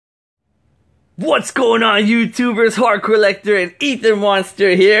What's going on, YouTubers? Hardcorllector and Ether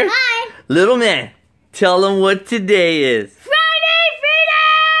Monster here. Hi. Little man, tell them what today is. Friday!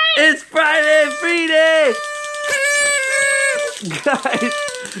 It's Friday Freeday! Guys,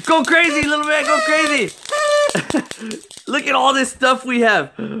 go crazy, little man, go crazy! Look at all this stuff we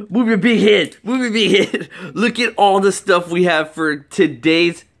have. Move your big head, move your big head. Look at all the stuff we have for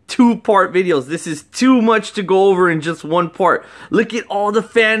today's two-part videos. This is too much to go over in just one part. Look at all the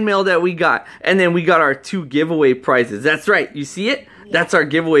fan mail that we got. And then we got our 2 giveaway prizes. That's right. You see it? Yeah. That's our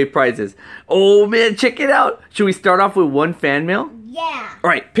giveaway prizes. Oh, man. Check it out. Should we start off with one fan mail? Yeah. All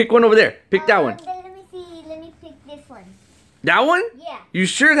right. Pick one over there. Pick that one. Let me see. Let me pick this one. That one? Yeah. You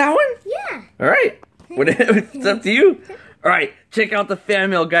sure that one? Yeah. All right. It's up to you. All right. Check out the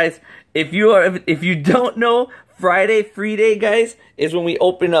fan mail, guys. If you don't know, Friday Freeday, guys, is when we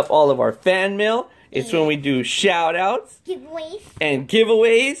open up all of our fan mail. It's when we do shout-outs and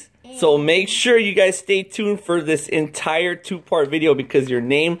giveaways. So make sure you guys stay tuned for this entire 2-part video because your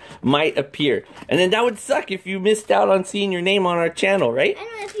name might appear. And then that would suck if you missed out on seeing your name on our channel, right? I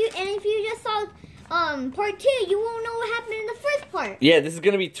know, if you just saw part 2, you won't know what happened in the first part. Yeah, this is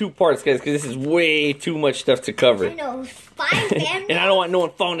gonna be 2 parts, guys, because this is way too much stuff to cover. I know, 5 fan mails. And I don't want no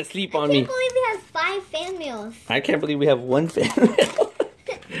one falling asleep on me. I can't believe we have 5 fan mails. I can't believe we have 1 fan mail.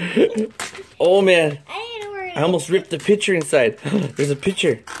 Oh man, I almost ripped the picture inside. There's a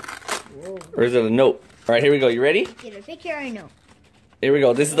picture. Whoa. Or is it a note? All right, here we go. You ready? Get a picture or a note? Here we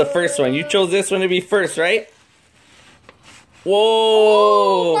go. This is the first one. You chose this one to be first, right?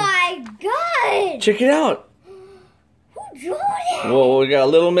 Whoa! Oh my god! Check it out. Who drew it? Whoa, we got a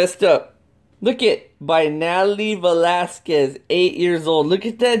little messed up. Look it, by Natalie Velasquez, 8 years old. Look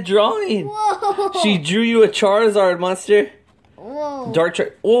at that drawing. Whoa! She drew you a Charizard, monster. Whoa! Dark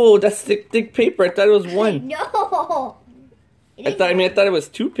Charizard. Whoa, that's thick paper. I thought it was one. No. I thought it was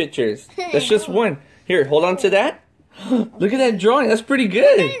 2 pictures. That's just one. Here, hold on to that. Look at that drawing. That's pretty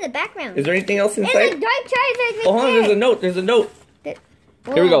good. Look at it in the background. Is there anything else inside? There's a Dark Charizard right Oh, hold on. There's a note. There's a note. Here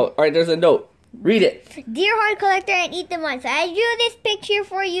we go. All right, there's a note. Read it. Dear Hardcorllector and Ethan Monster, I drew this picture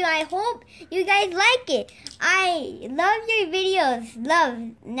for you. I hope you guys like it. I love your videos. Love,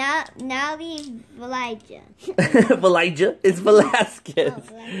 Natalie Elijah. Elijah? It's Velasquez. Oh,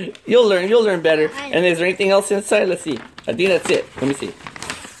 Velasquez. You'll learn better. And is there anything else inside? Let's see. I think that's it. Let me see.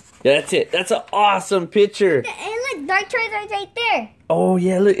 Yeah, that's it. That's an awesome picture. And look, Dark Charizard's right there. Oh,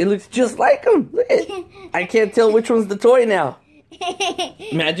 yeah, look. It looks just like him. Look at it. I can't tell which one's the toy now.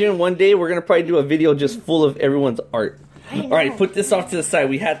 Imagine one day we're going to probably do a video just full of everyone's art. Alright, put this off to the side.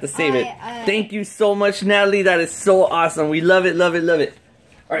 We had to save it. Thank you so much, Natalie. That is so awesome. We love it, love it, love it.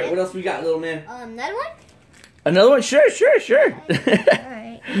 Alright, what else we got, little man? Another one? Another one? Sure.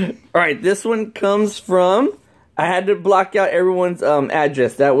 Alright. Alright, this one comes from... I had to block out everyone's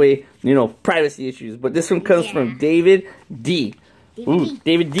address. That way, you know, privacy issues. But this one comes from David D.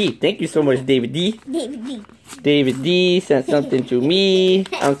 David D. Thank you so much, David D. David D sent something to me.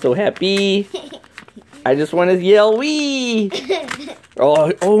 I'm so happy. I just want to yell wee.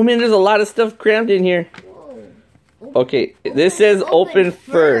 Oh man, there's a lot of stuff crammed in here. Okay, this says open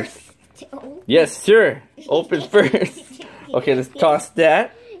first. Yes, sir. Open first. Okay, let's toss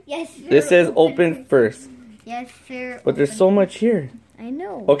that. Yes, sir. This says open first. Yes, sir. But there's so much here. I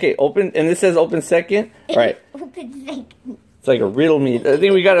know. Okay, open, and this says open second. All right. Open second. It's like a riddle me. I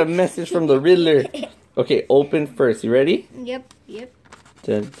think we got a message from the Riddler. Okay, open first. You ready? Yep.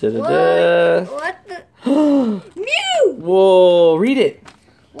 Da, da, da, da. What the? Mew! Whoa, read it.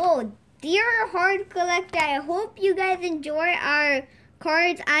 Whoa, dear Hardcorllector, I hope you guys enjoy our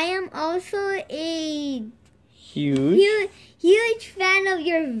cards. I am also a huge fan of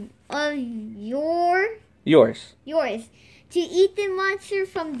yours. To Ethan Monster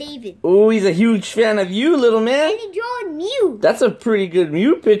from David. Oh, he's a huge fan of you, little man. And he drew Mew. That's a pretty good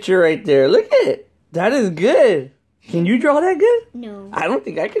Mew picture right there. Look at it. That is good. Can you draw that good? No. I don't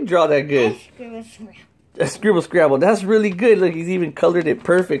think I could draw that good. Scribble Scrabble. That's really good. Look, he's even colored it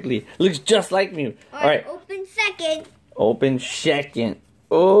perfectly. Looks just like Mew. All right. Open second. Open second.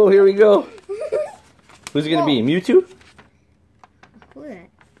 Oh, here we go. Who's it going to be? Mewtwo? Who is that?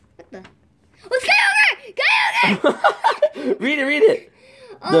 What the? Oh, Kyogre! Read it.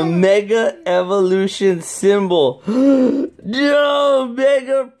 The Mega Evolution symbol. Yo,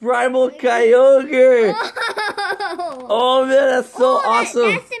 Mega Primal Kyogre. Oh man, that's so awesome.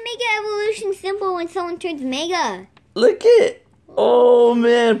 That's the Mega Evolution symbol when someone turns Mega. Look at it. Oh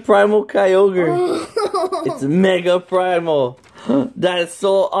man, Primal Kyogre. It's Mega Primal. That is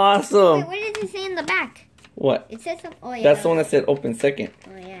so awesome. Wait, what does it say in the back? What? It says some. Oh yeah. That's the one that said open second.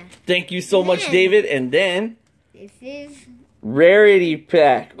 Oh yeah. Thank you so much, David. And then this is Rarity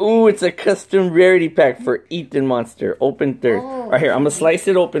pack. Ooh, it's a custom rarity pack for Ethan Monster. Open third. Oh. All right, here, I'm going to slice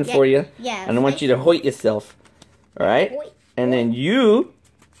it open for you. Yeah. And I want you to hoit yourself. All right? And then you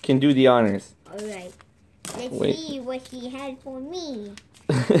can do the honors. All right. Let's see what he had for me.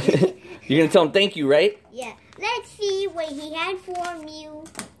 You're going to tell him thank you, right? Yeah. Let's see what he had for me. All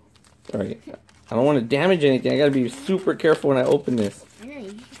right. I don't want to damage anything. I got to be super careful when I open this. I know. You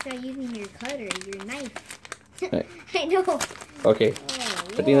should start using your cutter, your knife. Right. I know. Okay. Oh,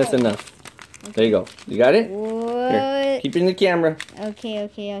 I think that's enough. Okay. There you go. You got it? What? Here, keep it in the camera. Okay.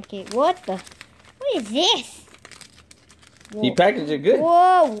 What is this? Whoa. He packaged it good.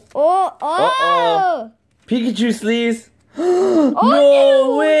 Whoa. Oh. Uh-oh. Pikachu sleeves. Oh,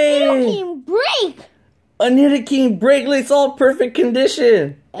 no way. Nidoking break. A Nidoking break. It's all perfect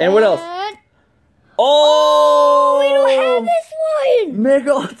condition. And what else? Oh! We don't have this one!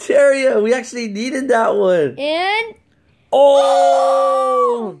 Mega Altaria! We actually needed that one! And...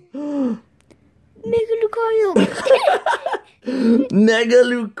 Oh! Mega Lucario! Mega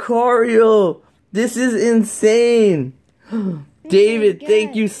Lucario! This is insane! David,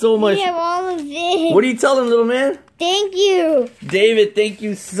 thank you so much. We have all of this. What do you tell them, little man? Thank you. David, thank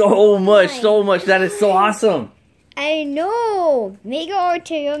you so much, so much. That is so awesome. I know. Mega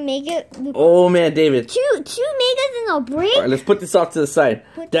Altaria, Mega... Oh, man, David. Two megas in a break? All right, let's put this off to the side.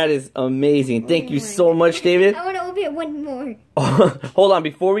 That is amazing. Thank you so much, David. I want to open one more. Hold on,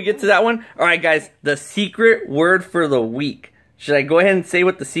 before we get to that one. All right, guys, the secret word for the week. Should I go ahead and say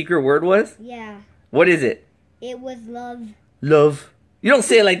what the secret word was? Yeah. What is it? It was love. Love. You don't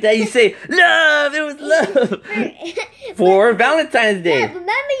say it like that. You say, love. It was love. For Valentine's Day. Yeah, remember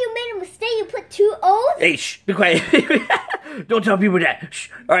you made a mistake. You put 2 O's? Hey, shh. Be quiet. Don't tell people that.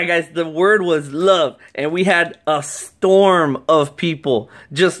 Shh. All right, guys. The word was love. And we had a storm of people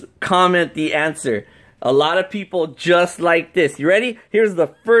just comment the answer. A lot of people just like this. You ready? Here's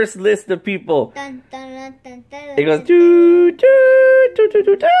the first list of people. Dun, dun, dun, dun, It goes, doo, doo, doo, doo,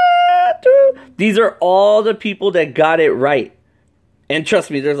 doo, doo, doo. These are all the people that got it right. And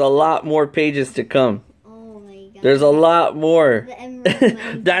trust me, there's a lot more pages to come. Oh my god. There's a lot more. The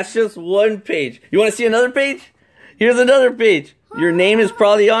emerald That's just one page. You want to see another page? Here's another page. Your name is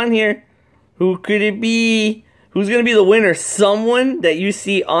probably on here. Who could it be? Who's going to be the winner? Someone that you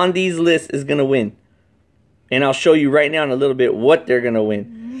see on these lists is going to win. And I'll show you right now in a little bit what they're going to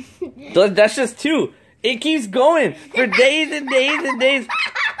win. So that's just 2. It keeps going for days and days and days.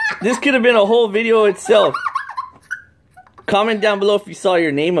 This could have been a whole video itself. Comment down below if you saw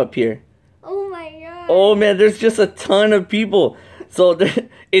your name up here. Oh my god. Oh man, there's just a ton of people. So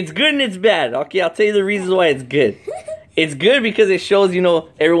it's good and it's bad. Okay, I'll tell you the reasons why it's good. It's good because it shows, you know,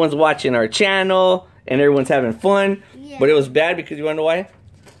 everyone's watching our channel and everyone's having fun. Yeah. But it was bad because you want to know why?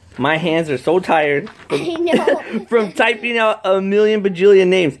 My hands are so tired from typing out a million bajillion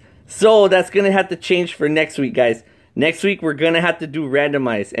names. So that's going to have to change for next week, guys. Next week, we're going to have to do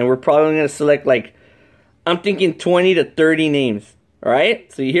randomize. And we're probably going to select, like, I'm thinking 20 to 30 names. All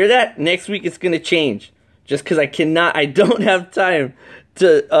right? So you hear that? Next week, it's going to change. Just because I don't have time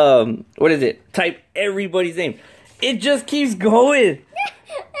to, type everybody's name. It just keeps going.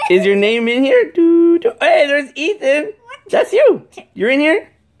 Is your name in here? Hey, there's Ethan. That's you. You're in here?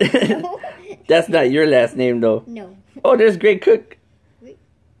 No. That's not your last name, though. No. Oh, there's Great Cook.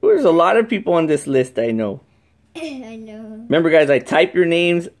 There's a lot of people on this list, I know. I know. Remember, guys, I type your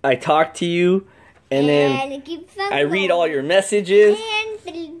names, I talk to you, and then I read all your messages.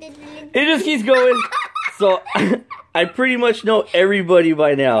 It just keeps going. So, I pretty much know everybody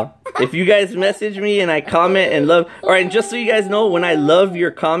by now. If you guys message me and I comment and love... Alright, and just so you guys know, when I love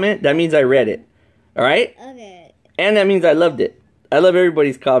your comment, that means I read it. Alright? Okay. And that means I loved it. I love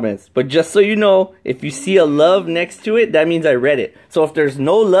everybody's comments. But just so you know, if you see a love next to it, that means I read it. So if there's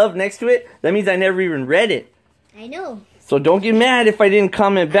no love next to it, that means I never even read it. I know. So don't get mad if I didn't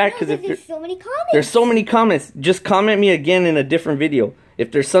comment back. Because there's so many comments. There's so many comments. Just comment me again in a different video.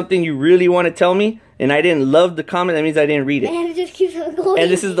 If there's something you really want to tell me, and I didn't love the comment, that means I didn't read it. And it just keeps on going. And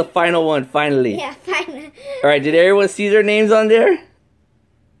this is the final one, finally. Yeah, finally. Alright, did everyone see their names on there?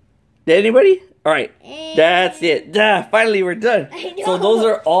 Did anybody? Alright, that's it. Finally, we're done. So those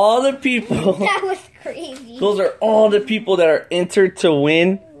are all the people. That was crazy. Those are all the people that are entered to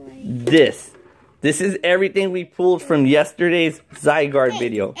win this. This is everything we pulled from yesterday's Zygarde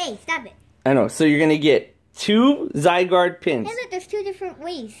video. Hey, stop it. I know. So you're going to get 2 Zygarde pins. Hey, look, there's 2 different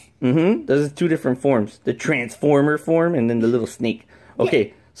ways. Those are 2 different forms. The Transformer form and then the little snake.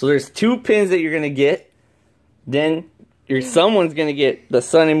 Okay, so there's 2 pins that you're going to get. Then someone's going to get the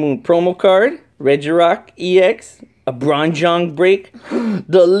Sun and Moon promo card, Regirock EX, a Bronzong break,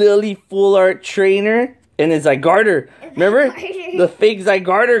 the Lily Full Art Trainer, And then Zygarde. Remember? The fake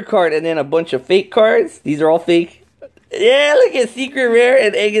Zygarde card. And then a bunch of fake cards. These are all fake. Yeah, look at Secret Rare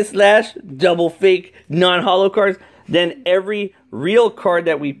and Egg Slash. Double fake non-holo cards. Then every real card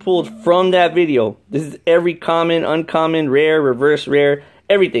that we pulled from that video. This is every common, uncommon, rare, reverse rare,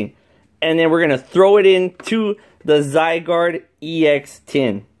 everything. And then we're going to throw it into the Zygarde EX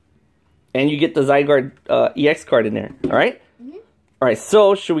tin. And you get the Zygarde EX card in there. Alright? Mm-hmm. Alright,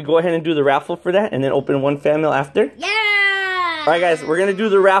 so should we go ahead and do the raffle for that? And then open one fan mail after? Yeah! Alright guys, we're going to do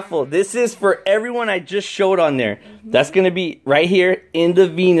the raffle. This is for everyone I just showed on there. Mm-hmm. That's going to be right here in the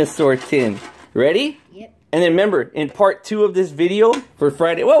Venusaur tin. Ready? Yep. And then remember, in part 2 of this video for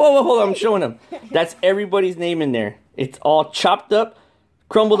Friday... Whoa, hold on, I'm showing them. That's everybody's name in there. It's all chopped up,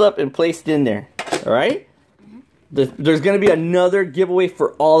 crumbled up, and placed in there. Alright? There's going to be another giveaway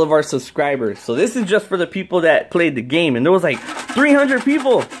for all of our subscribers. So this is just for the people that played the game. And there was like 300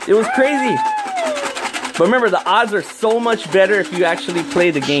 people. It was crazy. But remember, the odds are so much better if you actually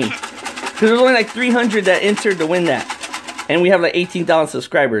play the game. Because there's only like 300 that entered to win that. And we have like 18,000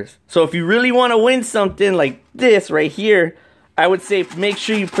 subscribers. So if you really want to win something like this right here, I would say make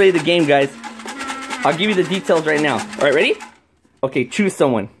sure you play the game, guys. I'll give you the details right now. Alright, ready? Okay, choose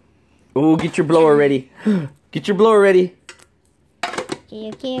someone. Ooh, get your blower ready. Get your blower ready.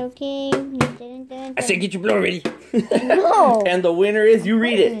 Okay. I said get your blower ready. No. And the winner is, you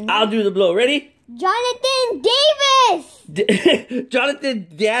read it. I'll do the blow. Ready? Jonathan Davis. Jonathan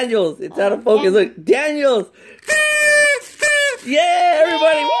Daniels. It's out of focus. Look, Daniels. Yeah,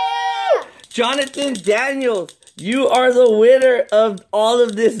 everybody. Woo! Jonathan Daniels. You are the winner of all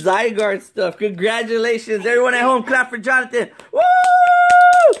of this Zygarde stuff. Congratulations. Everyone at home, clap for Jonathan. Woo!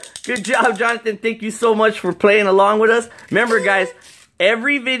 Good job, Jonathan. Thank you so much for playing along with us. Remember, guys,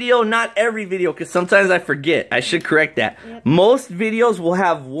 every video, not every video, because sometimes I forget. I should correct that. Yep. Most videos will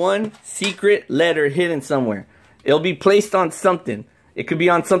have one secret letter hidden somewhere. It'll be placed on something. It could be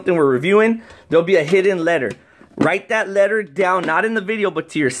on something we're reviewing. There'll be a hidden letter. Write that letter down, not in the video, but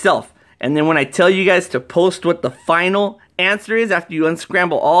to yourself. And then when I tell you guys to post what the final answer is after you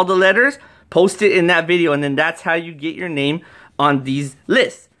unscramble all the letters, post it in that video. And then that's how you get your name on these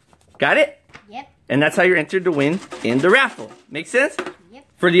lists. Got it? Yep. And that's how you're entered to win in the raffle. Make sense? Yep.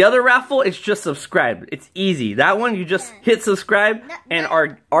 For the other raffle, it's just subscribe. It's easy. That one, you just hit subscribe. And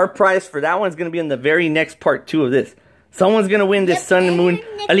our prize for that one is going to be in the very next part 2 of this. Someone's going to win this Sun and Moon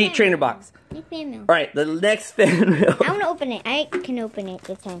Elite Trainer Box. Alright, the next fan mail. I want to open it. I can open it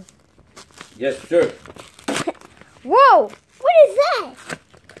this time. Yes, sir. Whoa! What is that?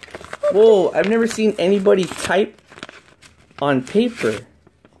 Whoa, I've never seen anybody type on paper.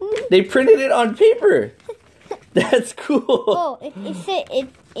 They printed it on paper. That's cool. Oh,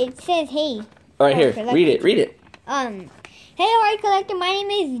 it says hey. All right, here, read it. Hey, Hard Collector. My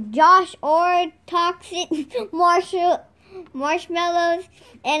name is Josh or Toxic Marshmallows,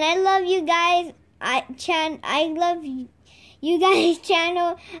 and I love you guys. I love you guys'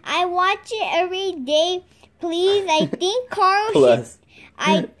 channel. I watch it every day. Please, I think Carl should.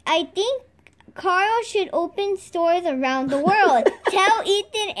 I think Carl should open stores around the world. Tell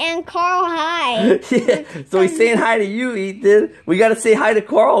Ethan and Carl hi. Yeah, so he's saying hi to you, Ethan. We gotta say hi to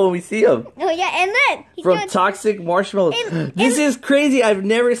Carl when we see him. Oh yeah, and look. From Toxic Marshmallows. This is crazy. I've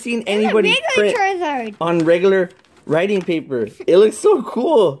never seen anybody print Charizard on regular writing paper. It looks so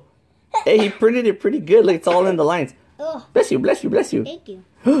cool. Hey, he printed it pretty good. Look, it's all in the lines. Oh. Bless you, bless you, bless you. Thank you.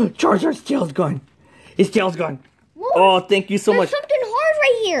 Charizard's tail's gone. His tail's gone. What? Oh, thank you so much. There's something hard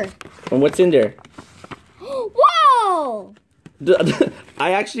right here. And what's in there? Whoa!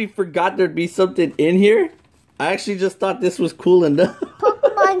 I actually forgot there'd be something in here. I actually just thought this was cool enough.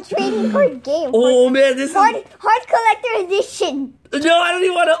 Pokemon trading card game. Oh man, this is Hard Collector Edition. No, I don't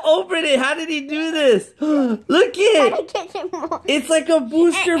even want to open it. How did he do this? Look it. It's like a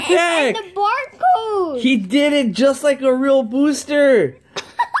booster pack. And the barcode. He did it just like a real booster.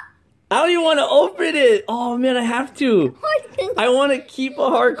 I don't even want to open it. Oh man, I have to. I want to keep a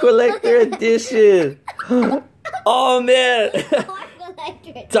Hardcorllector edition. Oh man.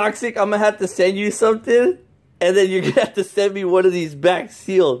 Toxic, I'm going to have to send you something. And then you're going to have to send me one of these back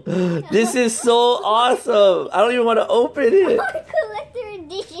sealed. This is so awesome. I don't even want to open it. Hardcorllector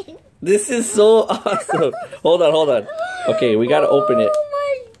edition. This is so awesome. Hold on. Okay, we got to open it. Oh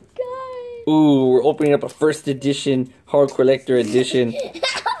my god. Ooh, we're opening up a first edition Hardcorllector edition.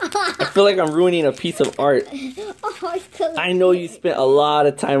 I feel like I'm ruining a piece of art. I know you spent a lot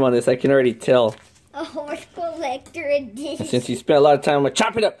of time on this. I can already tell. A Hardcorllector edition. Since you spent a lot of time, I'm like,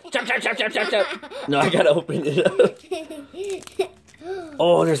 chop it up. Chop. No, I gotta open it up.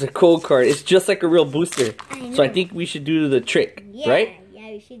 Oh, there's a code card. It's just like a real booster. So I think we should do the trick, right?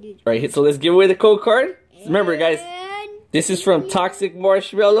 Yeah, we should do. All right, so let's give away the code card. Remember, guys, this is from Toxic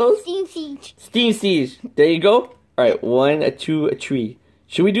Marshmallows. Steam Siege. Steam Siege. There you go. All right, 1, a 2, a 3.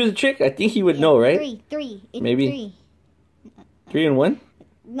 Should we do the trick? I think he would know, right? 3. It's Maybe 3 and 1.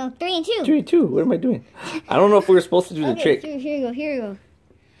 No, 3 and 2. 3 and 2. What am I doing? I don't know if we were supposed to do the trick. Here we go. Here we go.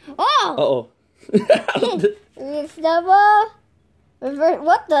 Oh! It's double.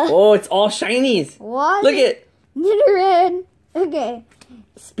 What the? Oh, it's all shinies. What? Look at Nidoran. Okay.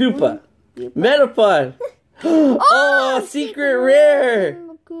 Spupa. Metapod. Oh, secret rare.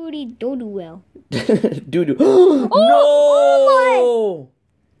 Goody Doduel. Doo-doo. No!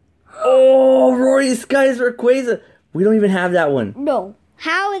 Oh, Rory Skies Rayquaza. We don't even have that one. No.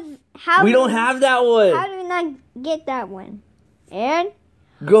 How? We don't have that one. How did we not get that one? And?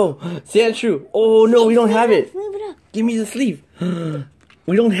 Go. Sandshrew. Oh, no, we don't have it. Move it up. Give me the sleeve.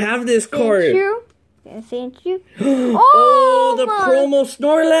 We don't have this card. Sandshrew. Oh, the promo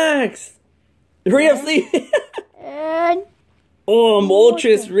Snorlax. Hurry up, sleeve. And? Oh,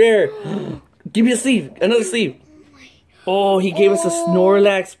 Moltres rare. Give me a sleeve. Another sleeve. Oh, he gave us a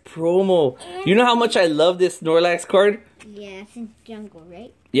Snorlax promo. You know how much I love this Snorlax card? Yeah, it's in jungle,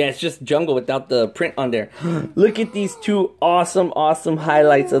 right? Yeah, it's just jungle without the print on there. Look at these two awesome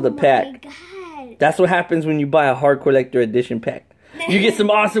highlights of the pack. God. That's what happens when you buy a Hardcorllector edition pack. You get some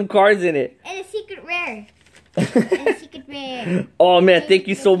awesome cards in it. And a secret rare. And a secret rare. Oh, man, thank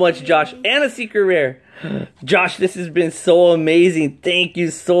you so much, Josh. And a secret rare. Josh, this has been so amazing. Thank you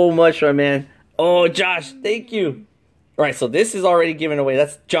so much, my man. Oh, Josh, thank you. All right, so this is already given away.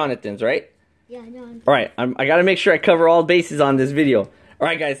 That's Jonathan's, right? Yeah, no. All right, I got to make sure I cover all bases on this video. All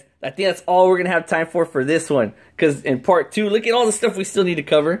right, guys, I think that's all we're going to have time for this one. Because in part 2, look at all the stuff we still need to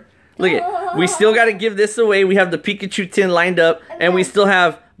cover. Look at, we still got to give this away. We have the Pikachu tin lined up. And we still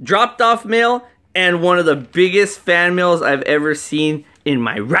have dropped off mail and one of the biggest fan mails I've ever seen in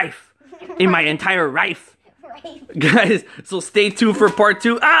my life. In my entire life. Guys, so stay tuned for part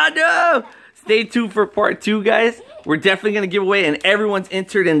 2. Ah, no! Stay tuned for part 2, guys. We're definitely going to give away, and everyone's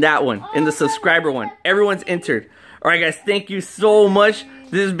entered in that one, in the subscriber one. Everyone's entered. All right, guys, thank you so much.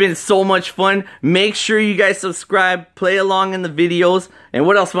 This has been so much fun. Make sure you guys subscribe, play along in the videos. And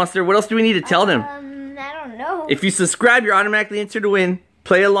what else, Monster? What else do we need to tell them? I don't know. If you subscribe, you're automatically entered to win.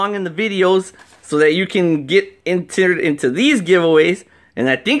 Play along in the videos so that you can get entered into these giveaways. And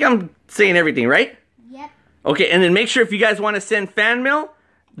I think I'm saying everything, right? Yep. Okay, and then make sure if you guys want to send fan mail,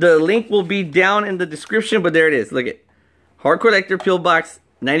 the link will be down in the description, but there it is. Look at Hardcorllector Pill Box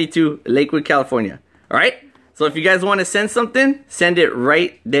 92, Lakewood, California. All right? So if you guys want to send something, send it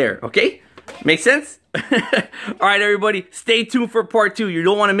right there, okay? Make sense? All right, everybody, stay tuned for part 2. You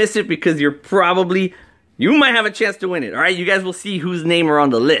don't want to miss it because you might have a chance to win it, all right? You guys will see whose name are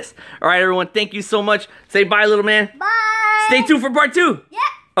on the list. All right, everyone, thank you so much. Say bye, little man. Bye. Stay tuned for part 2. Yep.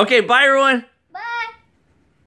 Okay, bye, everyone.